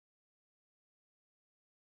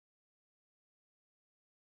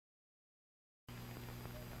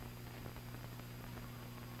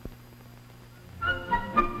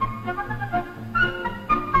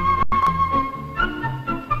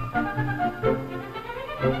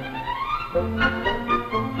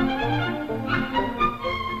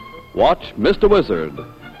Watch Mr. Wizard.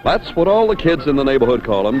 That's what all the kids in the neighborhood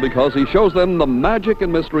call him because he shows them the magic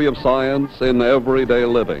and mystery of science in everyday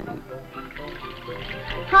living.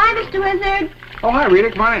 Hi, Mr. Wizard. Oh, hi, Rita.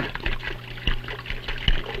 Come on in.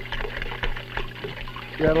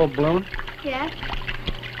 See that little balloon? Yes.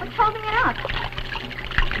 What's holding it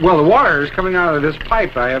up? Well, the water is coming out of this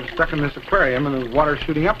pipe I have stuck in this aquarium, and the water's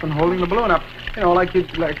shooting up and holding the balloon up. You know, like you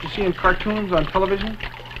see in cartoons on television.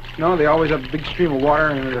 You know, they always have a big stream of water,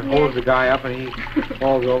 and it holds the guy up, and he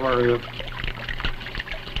falls over.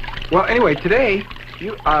 Well, anyway, today,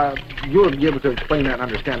 you'll be able to explain that and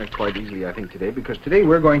understand it quite easily, I think, today, because today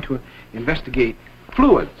we're going to investigate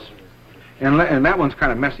fluids. And that one's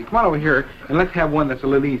kind of messy. Come on over here, and let's have one that's a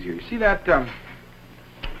little easier. You see that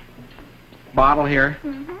bottle here?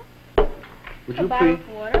 Mm-hmm. Would you please? Of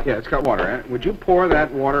water? Yeah, it's got water in it. Would you pour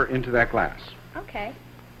that water into that glass? Okay.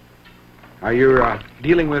 Are you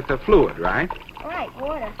dealing with a fluid, right? Right,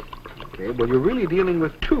 water. Okay, well, you're really dealing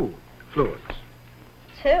with two fluids.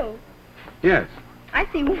 Two? Yes. I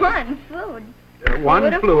see one fluid.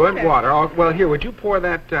 One fluid, water. Oh, well, here, would you pour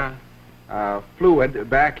that fluid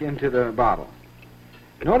back into the bottle?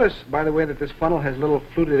 Notice, by the way, that this funnel has little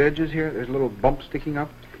fluted edges here. There's little bumps sticking up.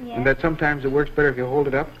 Yes. And that sometimes it works better if you hold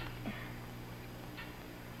it up.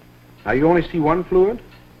 Now, you only see one fluid?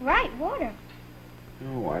 Right, water.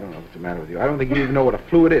 Oh, I don't know what's the matter with you. I don't think you even know what a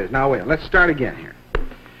fluid is. Now, wait, let's start again here.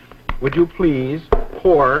 Would you please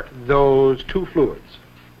pour those two fluids?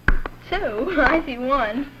 Two? I see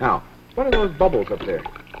one. Now, what are those bubbles up there?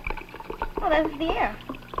 Well, that's the air.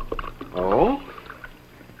 Oh?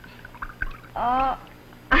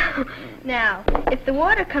 Now, if the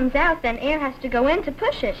water comes out, then air has to go in to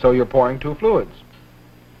push it. So you're pouring two fluids?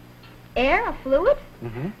 Air? A fluid?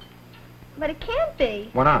 Mm-hmm. But it can't be.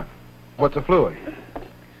 Why not? What's a fluid?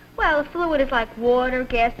 Well, a fluid is like water,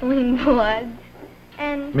 gasoline, blood,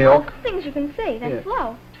 and milk. Things you can see that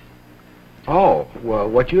flow. Oh, well,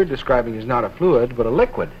 what you're describing is not a fluid, but a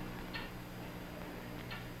liquid.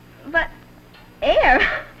 But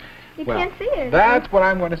air, you can't see it. That's what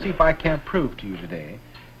I'm going to see if I can't prove to you today,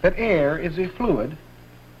 that air is a fluid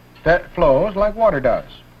that flows like water does.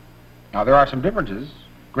 Now, there are some differences,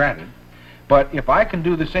 granted, but if I can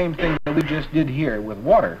do the same thing that we just did here with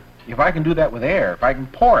water, if I can do that with air, if I can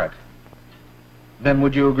pour it, then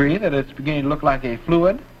would you agree that it's beginning to look like a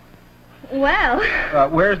fluid? Well...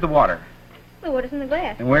 where's the water? The water's in the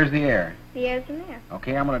glass. And where's the air? The air's in there.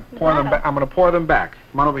 Okay, I'm going to pour them back. I'm going to pour them back.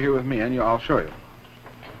 Come on over here with me, and I'll show you.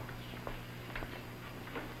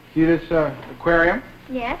 See this aquarium?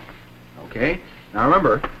 Yes. Okay. Now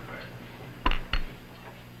remember,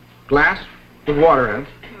 glass with water in it,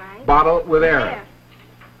 Right. bottle with air in it.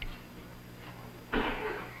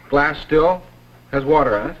 Glass still has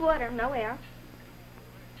water in it. It's water, no air.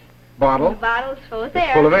 Bottle. The bottle is full of It's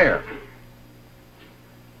air. full of air.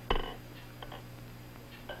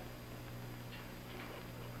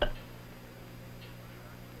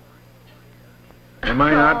 Am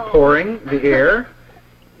I not pouring the air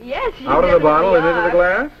Yes, you out of the bottle and are. into the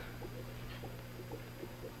glass?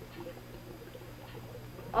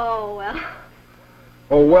 Oh, well.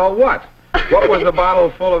 Oh, well, what? What was the bottle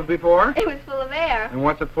full of before? It was full of air. And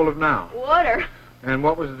what's it full of now? Water. And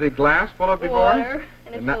what was the glass full of before? Water.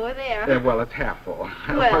 And it's full of air. Well, it's half full.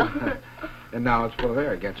 Well. And now it's full of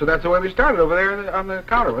air again. So that's the way we started over there on the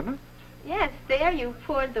counter, wasn't it? Yes, there you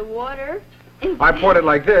poured the water. I poured it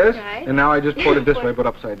like this, Right. and now I just poured it this way, but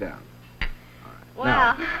upside down.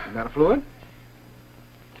 Wow. Now, is that a fluid?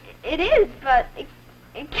 It is, but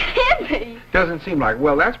it can't be. Doesn't seem like.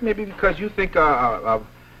 Well, that's maybe because you think of...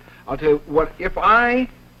 I'll tell you what, if I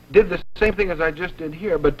did the same thing as I just did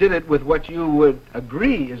here, but did it with what you would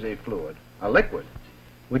agree is a fluid, a liquid,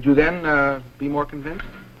 would you then be more convinced?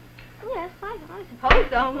 Yes, I suppose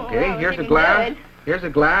so. Okay, Well, here's a if you glass. did. Here's a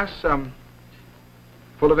glass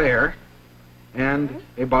full of air, and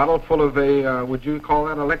a bottle full of a. Would you call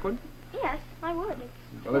that a liquid? Yes, I would.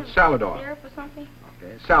 Well, it's salad oil. Syrup or something?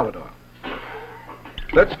 Okay, salad oil.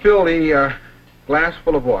 Let's fill the glass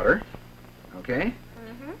full of water. Okay.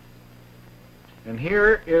 Mm-hmm. And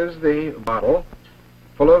here is the bottle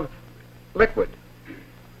full of liquid.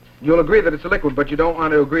 You'll agree that it's a liquid, but you don't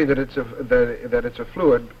want to agree that it's a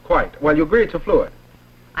fluid quite. Well, you agree it's a fluid.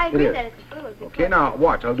 I agree that it's a fluid. Okay, now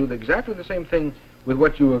watch. I'll do exactly the same thing with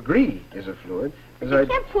what you agree is a fluid as You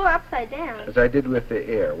can't pour upside down. as I did with the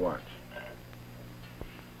air. Watch.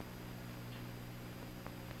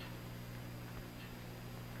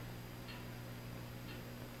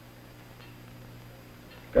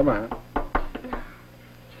 Come on.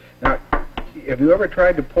 Now, have you ever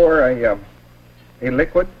tried to pour a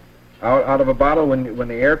liquid out of a bottle when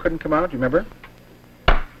the air couldn't come out? Do you remember?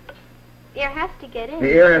 Air has to get in. The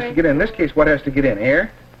air has to get in. In this case, what has to get in?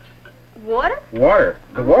 Air? Water? Water.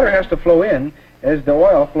 The water has to flow in as the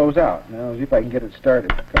oil flows out. Now, see if I can get it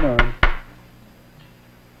started. Come on.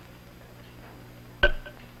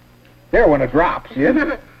 There, when it drops, see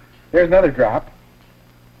it? There's another drop.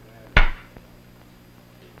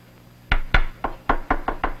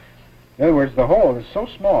 In other words, the hole is so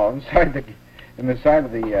small inside in the side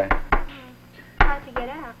of the... Hard to get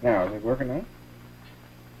out. Now, is it working now?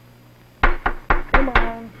 Come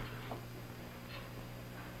on.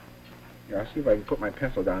 Yeah, I'll see if I can put my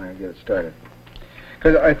pencil down there and get it started.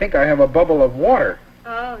 Because I think I have a bubble of water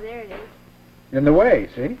Oh, there it is. in the way,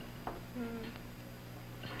 see?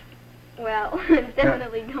 Well, it's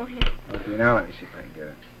definitely going in. Okay, now let me see if I can get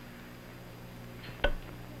it.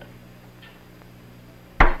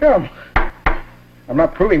 Come. I'm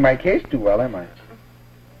not proving my case too well, am I?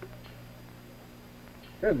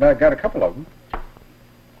 Good, I got a couple of them. A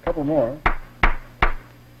couple more.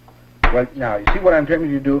 Well, now, you see what I'm trying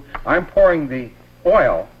to do? I'm pouring the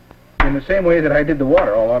oil in the same way that I did the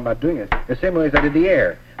water, although I'm not doing it. The same way as I did the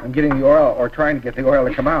air. I'm getting the oil, or trying to get the oil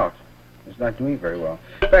to come out. It's not doing very well.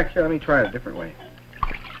 In fact, here, let me try it a different way.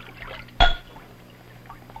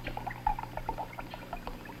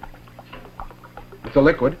 It's a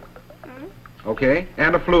liquid. Okay,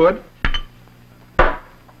 and a fluid.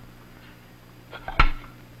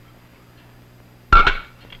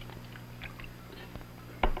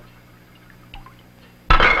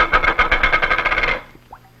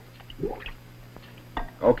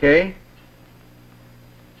 Okay.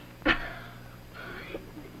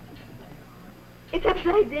 It's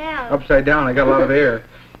upside down. Upside down, I got a lot of air.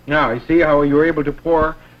 Now, you see how you were able to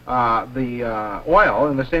pour the oil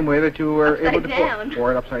in the same way that you were able to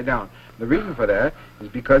pour it upside down. The reason for that is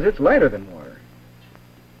because it's lighter than water.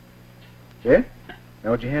 Okay?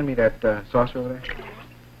 Now, would you hand me that saucer over there?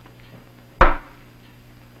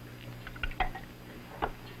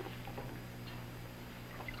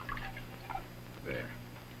 There.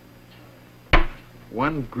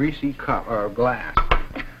 One greasy cup, or glass,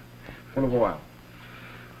 full of oil.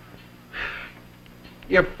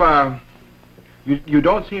 If you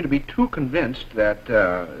don't seem to be too convinced that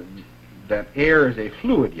that air is a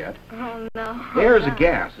fluid yet. Oh, no. Air is a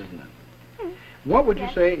gas, isn't it? What would you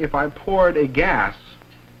say if I poured a gas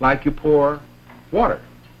like you pour water,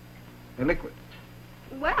 a liquid?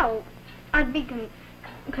 Well, I'd be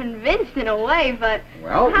convinced in a way, but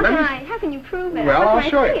well, how can you prove it? Well, How I'll can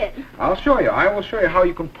show I see you. it? I'll show you. I will show you how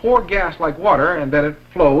you can pour gas like water and then it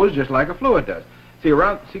flows just like a fluid does. See,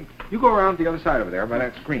 you go around the other side over there by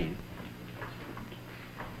that screen.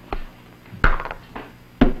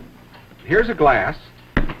 Here's a glass.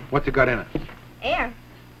 What's it got in it? Air.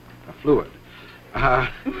 A fluid.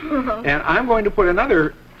 And I'm going to put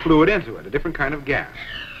another fluid into it, a different kind of gas.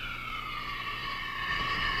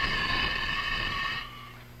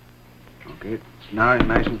 Okay, it's now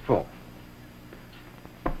nice and full.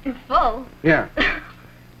 It's full? Yeah.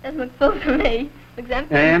 Doesn't look full to me. Looks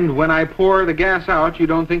empty. And when I pour the gas out, you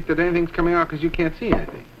don't think that anything's coming out because you can't see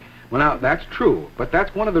anything. Well, now, that's true, but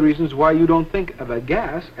that's one of the reasons why you don't think of a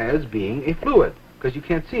gas as being a fluid, because you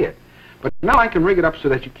can't see it. But now I can rig it up so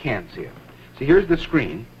that you can see it. See, here's the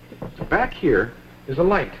screen. Back here is a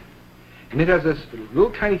light. And it has this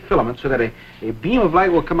little tiny filament so that a beam of light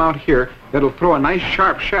will come out here that'll throw a nice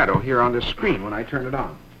sharp shadow here on the screen when I turn it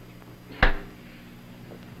on.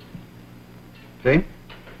 See?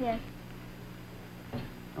 Yes.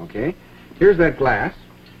 Okay. Here's that glass.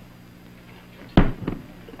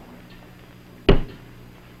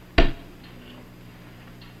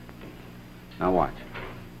 Now watch.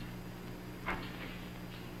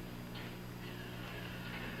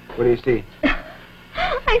 What do you see?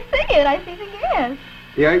 I see it. I see the gas.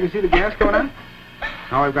 Yeah, you can see the gas coming out?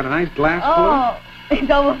 Now I've got a nice glass full of it.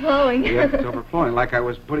 It's overflowing. Yes, it's overflowing, like I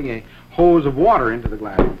was putting a hose of water into the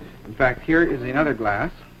glass. In fact, here is another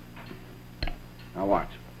glass. Now watch.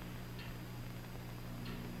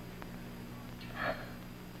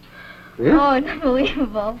 See it? Oh, it's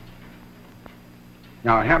unbelievable.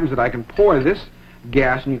 Now, it happens that I can pour this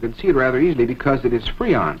gas, and you can see it rather easily because it is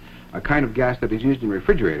Freon, a kind of gas that is used in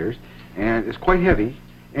refrigerators, and it's quite heavy,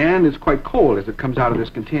 and it's quite cold as it comes out of this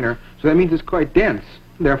container, so that means it's quite dense.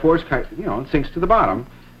 Therefore, it's quite, it sinks to the bottom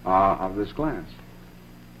of this glass.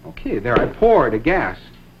 Okay, there, I poured a gas.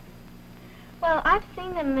 Well, I've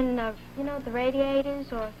seen them in, the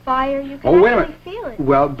radiators or fire. You can actually feel it.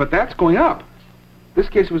 Well, but that's going up. This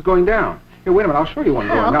case was going down. Here, wait a minute, I'll show you one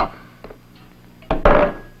going up.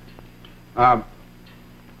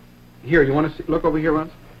 Here, you want to look over here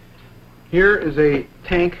once? Here is a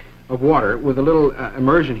tank of water with a little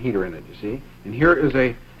immersion heater in it, you see? And here is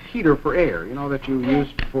a heater for air, you know, that you use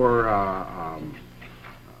for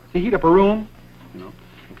to heat up a room. You know.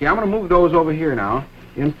 Okay, I'm going to move those over here now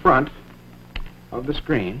in front of the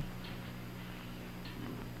screen.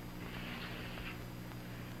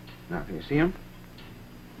 Now, can you see them?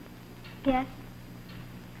 Yes.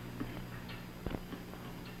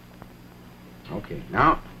 Okay,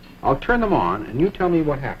 now I'll turn them on, and you tell me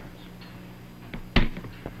what happens.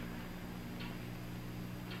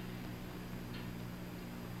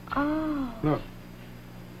 Oh. Look.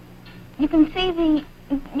 You can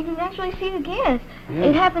actually see the gas. Yeah.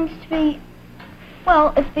 It happens to be,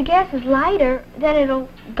 well, if the gas is lighter, then it'll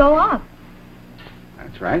go up.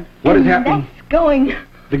 That's right. What is happening? That's going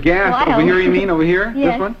The gas wild. over here, you mean, over here?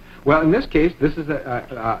 Yes. This one? Well, in this case, this is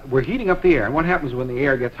we're heating up the air, and what happens when the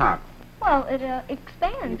air gets hot? Well, it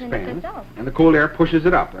expands and it goes up. And the cold air pushes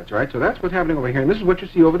it up, that's right. So that's what's happening over here, and this is what you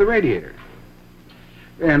see over the radiator.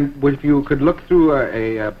 And if you could look through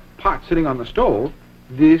a pot sitting on the stove,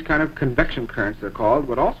 these kind of convection currents, they're called,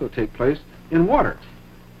 would also take place in water.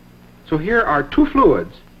 So here are two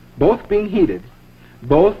fluids, both being heated.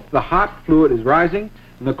 Both the hot fluid is rising,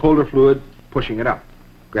 and the colder fluid pushing it up.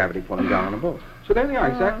 Gravity pulling down on them both. So there they are,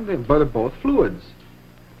 exactly the same, but they're both fluids.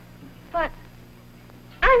 But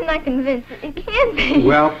I'm not convinced that it can be.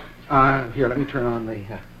 Well, here, let me turn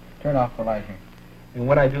off the light here. And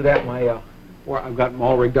when I do that, I've got them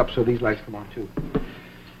all rigged up so these lights come on too.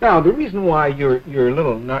 Now, the reason why you're a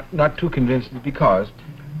little not too convinced is because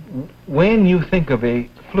when you think of a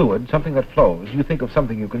fluid, something that flows, you think of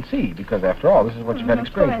something you can see, because after all, this is what you've had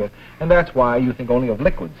experience with, and that's why you think only of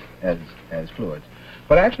liquids as fluids.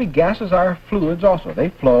 But actually, gases are fluids also. They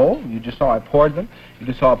flow. You just saw I poured them. You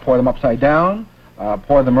just saw I pour them upside down,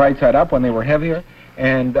 pour them right side up when they were heavier,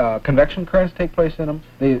 and convection currents take place in them.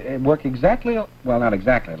 They work exactly, well, not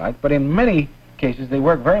exactly alike, but in many cases they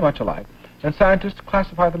work very much alike, and scientists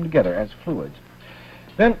classify them together as fluids.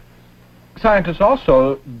 Then scientists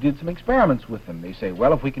also did some experiments with them. They say,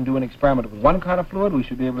 well, if we can do an experiment with one kind of fluid, we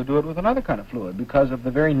should be able to do it with another kind of fluid because of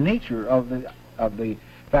the very nature of the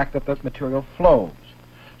fact that the material flows.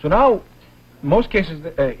 So now, in most cases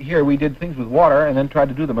here we did things with water and then tried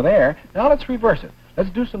to do them with air. Now let's reverse it. Let's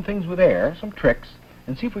do some things with air, some tricks,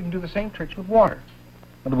 and see if we can do the same tricks with water.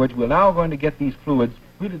 In other words, we're now going to get these fluids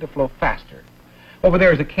really to flow faster. Over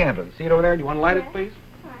there is a candle. You see it over there? Do you want to light it, please?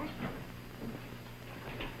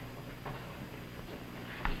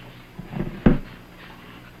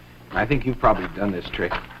 I think you've probably done this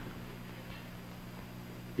trick.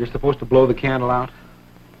 You're supposed to blow the candle out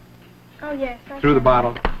Oh, yes. through the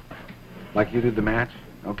bottle, like you did the match.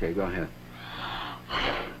 Okay, go ahead.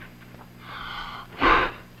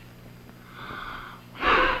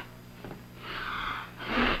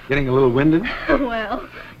 Getting a little winded? Well,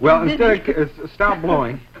 stop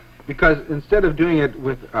blowing, because instead of doing it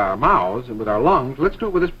with our mouths and with our lungs, let's do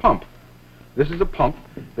it with this pump. This is a pump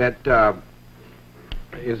that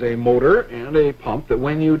is a motor and a pump that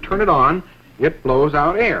when you turn it on, it blows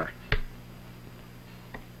out air.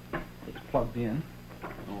 It's plugged in.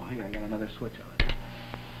 Oh, here, I got another switch on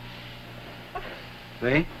it.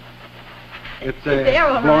 See? It's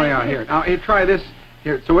blowing out here. Now, try this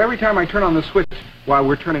here. So every time I turn on the switch while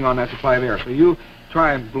we're turning on that supply of air, so you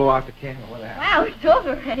try and blow out the candle. Wow, it's over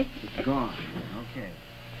already. It's gone. Okay.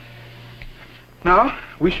 Now,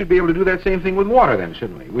 we should be able to do that same thing with water then,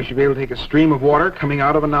 shouldn't we? We should be able to take a stream of water coming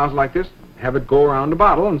out of a nozzle like this, have it go around the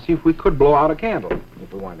bottle, and see if we could blow out a candle,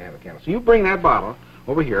 if we wanted to have a candle. So you bring that bottle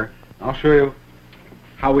over here. I'll show you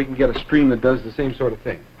how we can get a stream that does the same sort of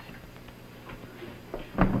thing.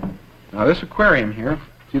 Now, this aquarium here,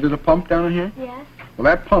 see there's a pump down in here? Yes. Well,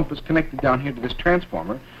 that pump is connected down here to this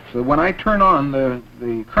transformer, so that when I turn on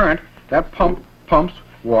the current, that pump pumps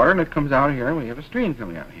water, and it comes out here, and we have a stream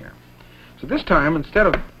coming out here. So this time, instead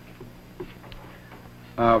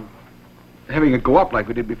of having it go up like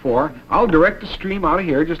we did before, I'll direct the stream out of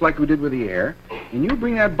here, just like we did with the air, and you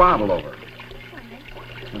bring that bottle over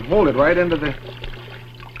and hold it right into the...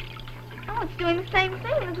 Oh, it's doing the same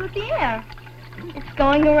thing as with the air. It's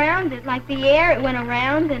going around it. Like the air, it went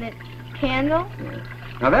around and its candle. Yeah.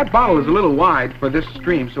 Now, that bottle is a little wide for this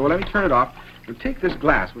stream, so let me turn it off and take this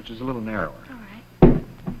glass, which is a little narrower. All right.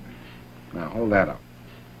 Now, hold that up.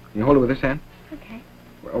 Can you hold it with this hand? Okay.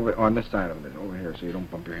 Over on this side of it, over here, so you don't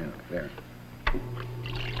bump your hand. There.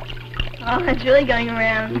 Oh, it's really going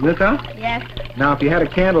around. Isn't it, though? Yes. Now, if you had a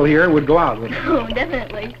candle here, it would go out, wouldn't it? Oh,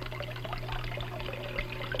 definitely.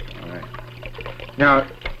 All right. Now,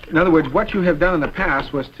 in other words, what you have done in the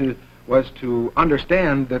past was to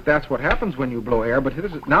understand that that's what happens when you blow air,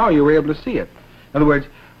 but now you were able to see it. In other words,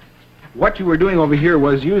 what you were doing over here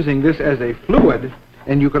was using this as a fluid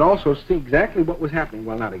And you could also see exactly what was happening.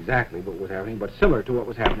 Well, not exactly what was happening, but similar to what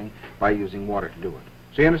was happening by using water to do it.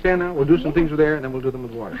 So you understand now? We'll do some things with air, and then we'll do them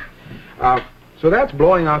with water. So that's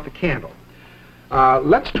blowing out the candle.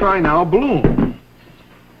 Let's try now a balloon.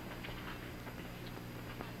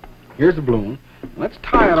 Here's the balloon. Let's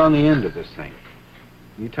tie it on the end of this thing.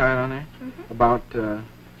 You tie it on there? Mm-hmm. About a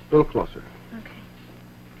little closer. Okay.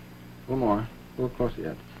 A little more. A little closer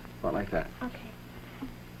yet. About like that. Okay.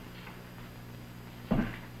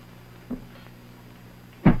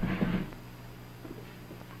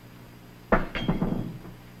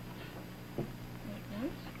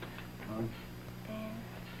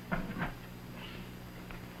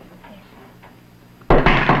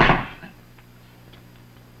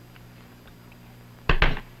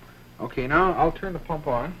 Okay, now I'll turn the pump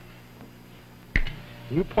on.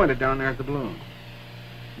 You point it down there at the balloon.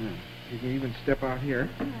 Yeah. You can even step out here.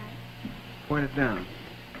 All right. Point it down.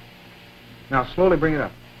 Now slowly bring it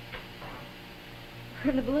up.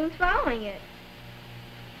 The balloon's following it.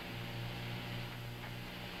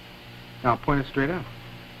 Now point it straight up.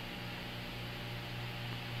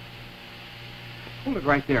 Hold it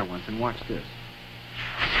right there once and watch this.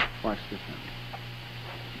 Watch this now.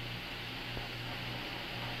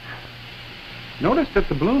 Notice that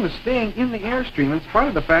the balloon is staying in the airstream in spite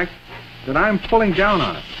of the fact that I'm pulling down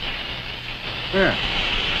on it. There.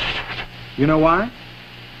 You know why?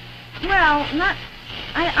 Well,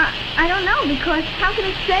 I don't know, because how can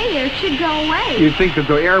it stay there? It should go away. You'd think that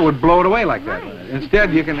the air would blow it away like that. Right.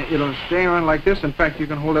 Instead, it'll stay on like this. In fact, you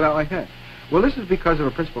can hold it out like that. Well, this is because of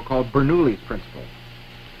a principle called Bernoulli's principle.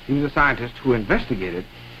 He was a scientist who investigated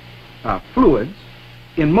fluids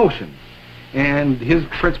in motion. And his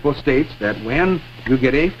principle states that when you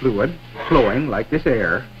get a fluid flowing, like this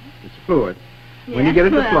air, it's a fluid, when you get it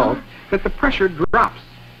to flow, that the pressure drops.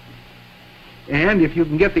 And if you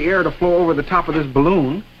can get the air to flow over the top of this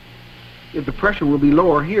balloon, if the pressure will be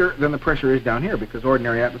lower here than the pressure is down here, because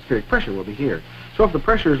ordinary atmospheric pressure will be here. So if the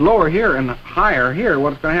pressure is lower here and higher here,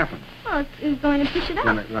 what's going to happen? Well, it's going to push it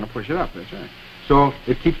up. It's going to push it up, that's right. So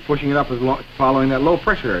it keeps pushing it up following that low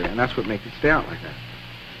pressure area, and that's what makes it stay out like that.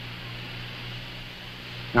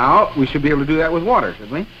 Now, we should be able to do that with water,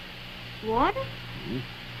 shouldn't we? Water? Mm-hmm.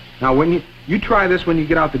 Now, when you try this when you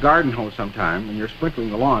get out the garden hose sometime, and you're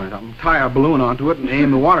sprinkling the lawn or something, tie a balloon onto it and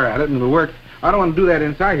aim the water at it, and it'll work. I don't want to do that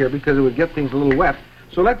inside here because it would get things a little wet.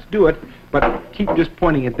 So let's do it, but keep just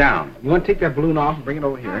pointing it down. You want to take that balloon off and bring it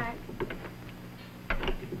over here. All right.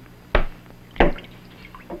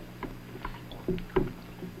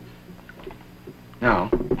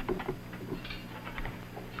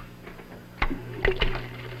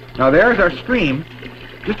 Now there's our stream.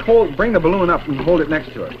 Just bring the balloon up and hold it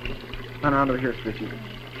next to it. Turn around over here, Squishy.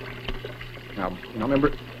 Now,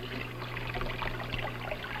 remember.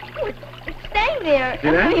 Oh, it's staying there.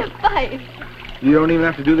 See that? Only a pipe. You don't even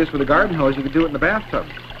have to do this with a garden hose. You can do it in the bathtub.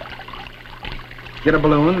 Get a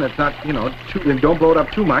balloon that's not, and don't blow it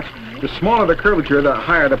up too much. The smaller the curvature, the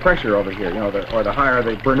higher the pressure over here, or the higher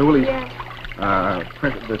the Bernoulli's,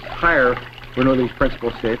 the higher Bernoulli's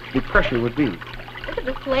principle states, the pressure would be. Look at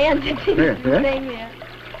the slant. It's staying there.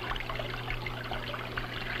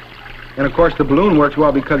 And of course the balloon works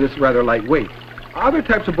well because it's rather lightweight. Other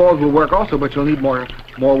types of balls will work also, but you'll need more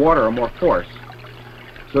water or more force.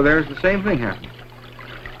 So there's the same thing happening.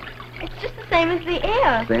 It's just the same as the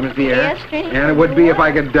air. Same as the air. And it would be if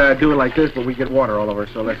I could do it like this, but we get water all over,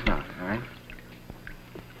 so let's not, all right?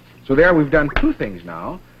 So there we've done two things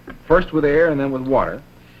now. First with air and then with water.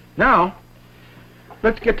 Now,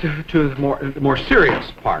 let's get to the more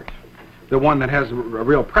serious part. The one that has a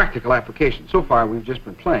real practical application. So far we've just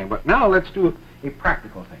been playing, but now let's do a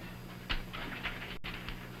practical thing.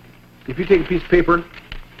 If you take a piece of paper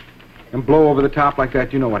and blow over the top like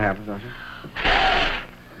that, you know what happens, don't you?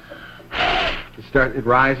 It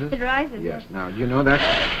rises? It rises. Yes. Now, you know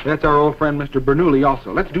that's our old friend Mr. Bernoulli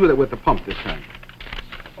also. Let's do that with the pump this time.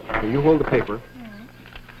 So you hold the paper.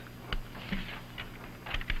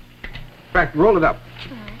 In fact, roll it up.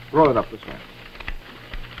 Roll it up this way.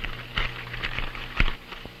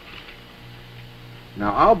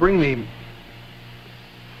 Now, I'll bring the...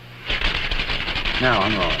 Now,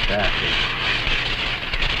 I'm rolling that.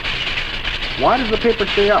 Why does the paper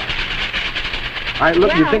stay up?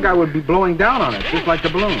 Look, you'd think I would be blowing down on it, just like the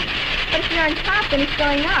balloon. But if you're on top, then it's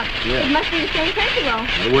going up. Yes. It must be the same principle.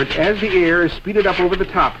 In other words, as the air is speeded up over the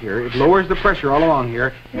top here, it lowers the pressure all along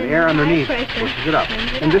here, and air underneath pushes it up.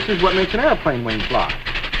 And this is what makes an airplane wing fly.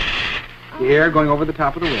 The air going over the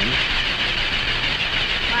top of the wing.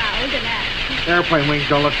 Wow, look at that. Airplane wings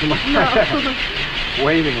don't look too much like that.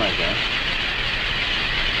 Waving like that.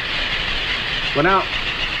 Well, now,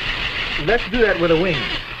 let's do that with a wing.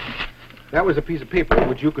 That was a piece of paper,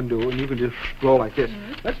 which you can do, and you can just blow like this.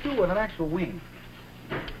 Mm-hmm. Let's do it with an actual wing.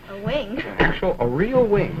 A wing? A real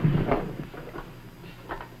wing.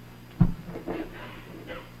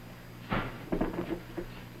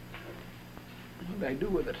 What did I do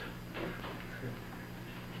with it?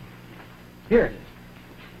 Here it is.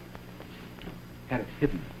 Had it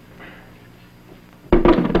hidden.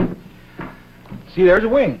 See, there's a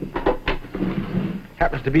wing.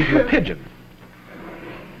 Happens to be from a pigeon.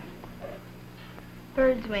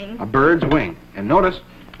 Bird's wing. A bird's wing. And notice,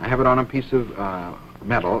 I have it on a piece of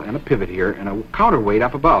metal and a pivot here and a counterweight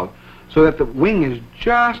up above so that the wing is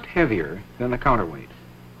just heavier than the counterweight.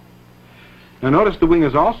 Now notice the wing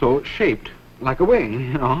is also shaped like a wing,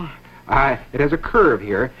 you know. It has a curve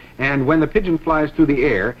here, and when the pigeon flies through the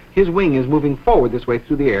air, his wing is moving forward this way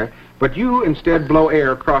through the air, but you instead blow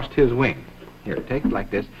air across his wing. Here, take it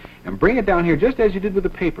like this, and bring it down here just as you did with the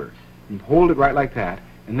paper, and hold it right like that,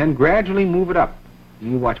 and then gradually move it up.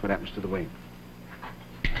 And you watch what happens to the wing.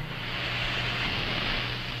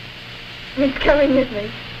 It's coming with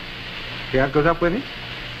me. See how it goes up with it?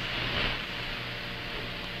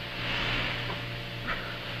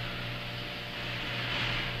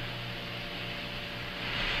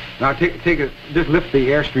 Now take it, just lift the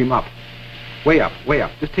airstream up. Way up, way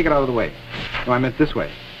up. Just take it out of the way. No, I meant this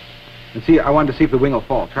way. And see, I wanted to see if the wing will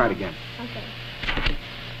fall. Try it again. Okay.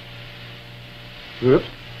 Whoops.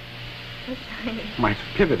 Let's try it. My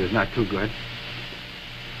pivot is not too good.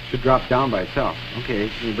 Should drop down by itself. Okay,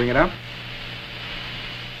 can you bring it up?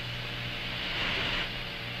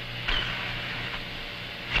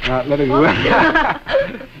 Let it go.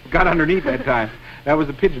 Got underneath that time. That was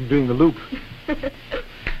the pigeon doing the loop.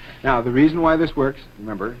 Now, the reason why this works,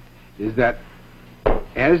 remember, is that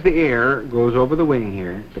as the air goes over the wing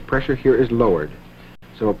here, the pressure here is lowered.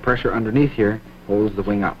 So pressure underneath here holds the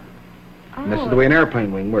wing up. Oh. And this is the way an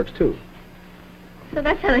airplane wing works, too. So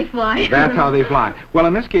that's how they fly. That's how they fly. Well,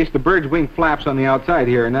 in this case, the bird's wing flaps on the outside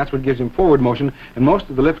here, and that's what gives him forward motion, and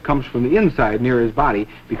most of the lift comes from the inside near his body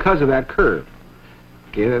because of that curve.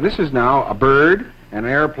 Okay, this is now a bird, and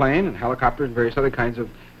an airplane, and helicopters, and various other kinds of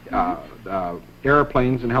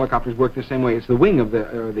airplanes and helicopters work the same way. It's the wing of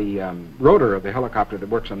the rotor of the helicopter that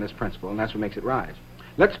works on this principle, and that's what makes it rise.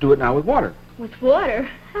 Let's do it now with water. With water?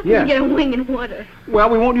 How can Yes. you get a wing in water? Well,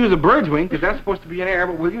 we won't use a bird's wing because that's supposed to be in air,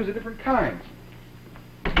 but we'll use a different kind.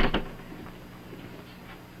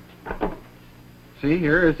 See,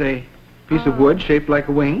 here is a piece of wood shaped like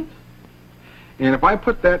a wing. And if I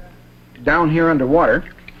put that down here underwater,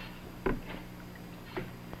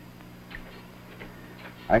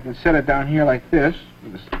 I can set it down here like this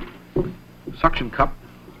with a suction cup.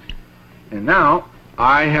 And now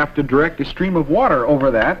I have to direct a stream of water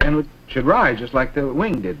over that, and it should rise just like the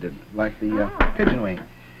wing did like the pigeon wing.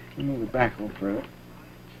 Let me move it back a little further.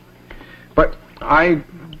 But I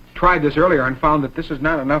tried this earlier and found that this is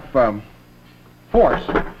not enough force,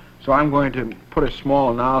 so I'm going to put a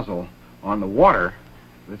small nozzle on the water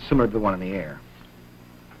that's similar to the one in the air.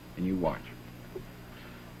 And you watch.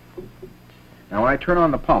 Now when I turn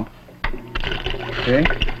on the pump, okay,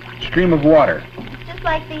 stream of water. It's just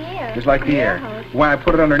like the air. Just like the air. hose. When I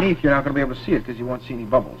put it underneath, you're not going to be able to see it because you won't see any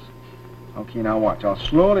bubbles. Okay, now watch. I'll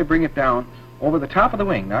slowly bring it down over the top of the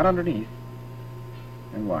wing, not underneath.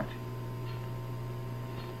 And watch.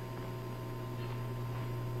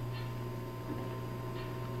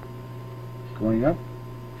 Going up.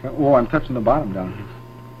 Oh, I'm touching the bottom down here.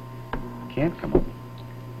 Can't come up.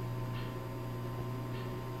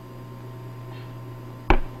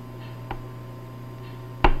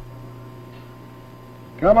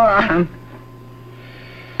 Come on.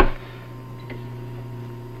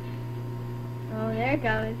 Oh, there it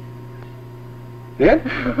goes. Did?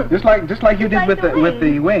 Just like you did Like with the with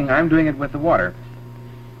the wing, I'm doing it with the water.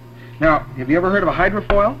 Now, have you ever heard of a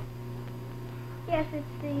hydrofoil? Yes, it's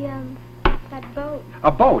the, that boat.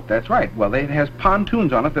 A boat, that's right. Well, it has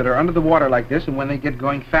pontoons on it that are under the water like this, and when they get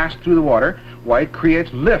going fast through the water, why, it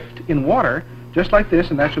creates lift in water, just like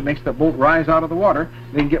this, and that's what makes the boat rise out of the water.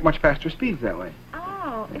 They can get much faster speeds that way.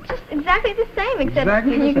 Oh, it's just exactly the same, except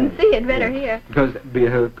Exactly the you can same. see it better here.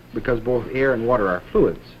 Because both air and water are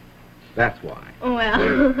fluids. That's why. Oh,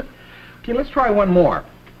 well. Okay, let's try one more.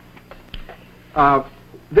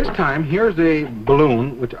 This time, here's a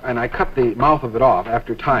balloon, and I cut the mouth of it off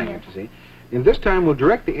after tying it, you see. And this time, we'll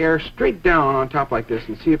direct the air straight down on top like this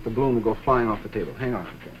and see if the balloon will go flying off the table. Hang on.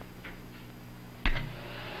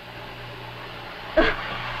 Gee,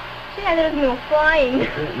 I thought it was going to go flying.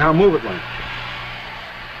 Okay, now move it, Lynn.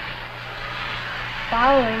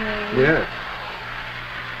 Following me. Yes.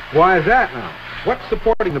 Why is that now? What's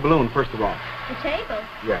supporting the balloon, first of all? The table.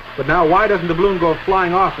 Yes. But now, why doesn't the balloon go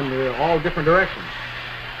flying off in all different directions?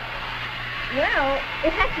 Well,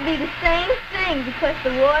 it has to be the same thing because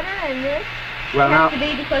the water and this has to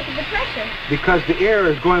be because of the pressure. Because the air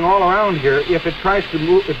is going all around here. If it tries to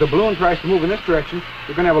move, if the balloon tries to move in this direction,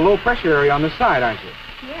 you're going to have a low pressure area on this side, aren't you?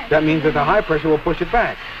 Yes. That means that the high pressure will push it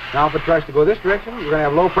back. Now, if it tries to go this direction, you're going to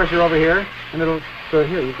have low pressure over here, and it'll... So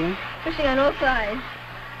here, you see? Pushing on all sides.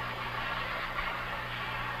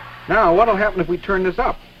 Now, what'll happen if we turn this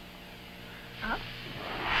up? Up?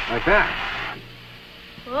 Like that.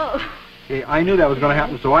 Whoa. Okay, I knew that was going to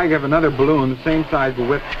happen, so I have another balloon the same size, but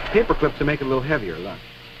with paper clips to make it a little heavier. Look.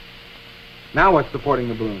 Now what's supporting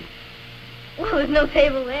the balloon? Well, there's no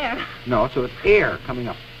table there. No, so it's air coming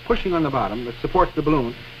up, pushing on the bottom that supports the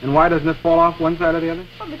balloon. And why doesn't it fall off one side or the other?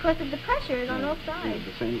 Well, because of the pressure on all sides.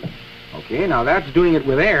 The same. Okay, now that's doing it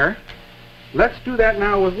with air. Let's do that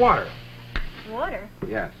now with water. Water?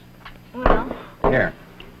 Yes. Well. Here.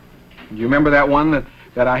 Do you remember that one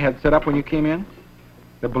that I had set up when you came in?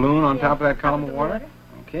 The balloon on top of that column of water?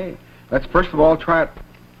 Okay. Let's first of all try it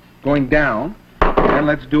going down, and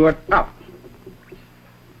let's do it up.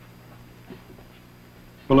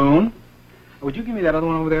 Balloon. Would you give me that other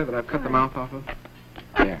one over there that I've cut the mouth off of?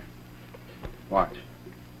 There. Watch.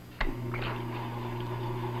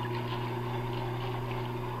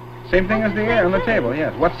 Same thing as the air on the table,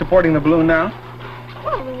 yes. What's supporting the balloon now?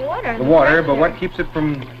 Well, the water. The water, but what keeps it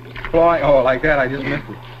from flying? Oh, like that, I just missed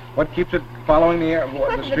it. What keeps it following the air,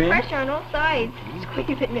 the stream? The pressure on all sides.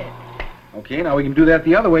 Squeezing it. Okay, now we can do that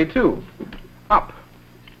the other way, too. Up.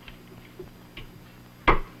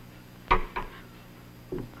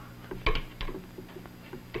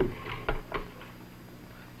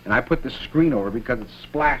 And I put this screen over because it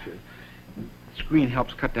splashes. The screen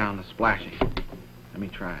helps cut down the splashing. Let me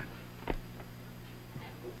try it.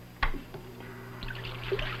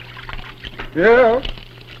 Yeah.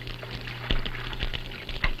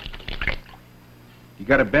 You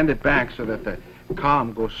got to bend it back so that the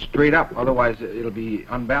column goes straight up, otherwise it'll be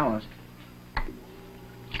unbalanced.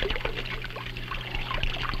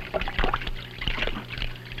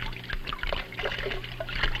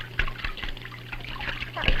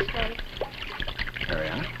 There we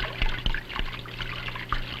are.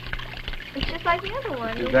 It's just like the other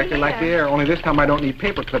one. Exactly like the air, only this time I don't need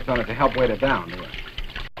paper clips on it to help weight it down, do I?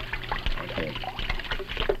 Okay.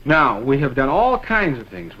 Now, we have done all kinds of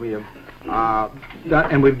things. We have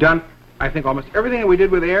we've done, I think, almost everything that we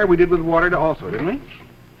did with air, we did with water also, didn't we?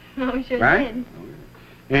 No, we sure right? did.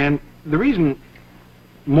 And the reason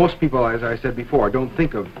most people, as I said before, don't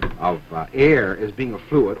think of air as being a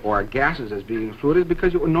fluid or gases as being a fluid is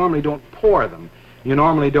because you normally don't pour them. You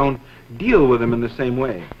normally don't deal with them in the same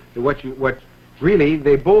way. What really,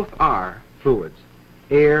 they both are fluids,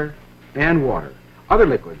 air and water. Other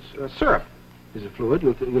liquids, syrup is a fluid,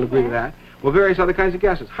 you'll agree with that. Well, various other kinds of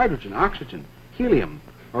gases, hydrogen, oxygen, helium,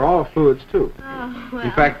 are all fluids too. Oh, well.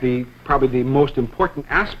 In fact, probably the most important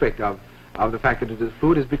aspect of the fact that it is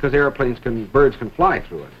fluid is because birds can fly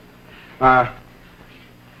through it.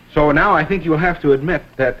 So now I think you'll have to admit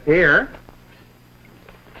that air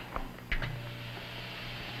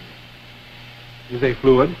is a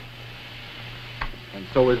fluid, and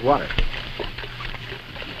so is water.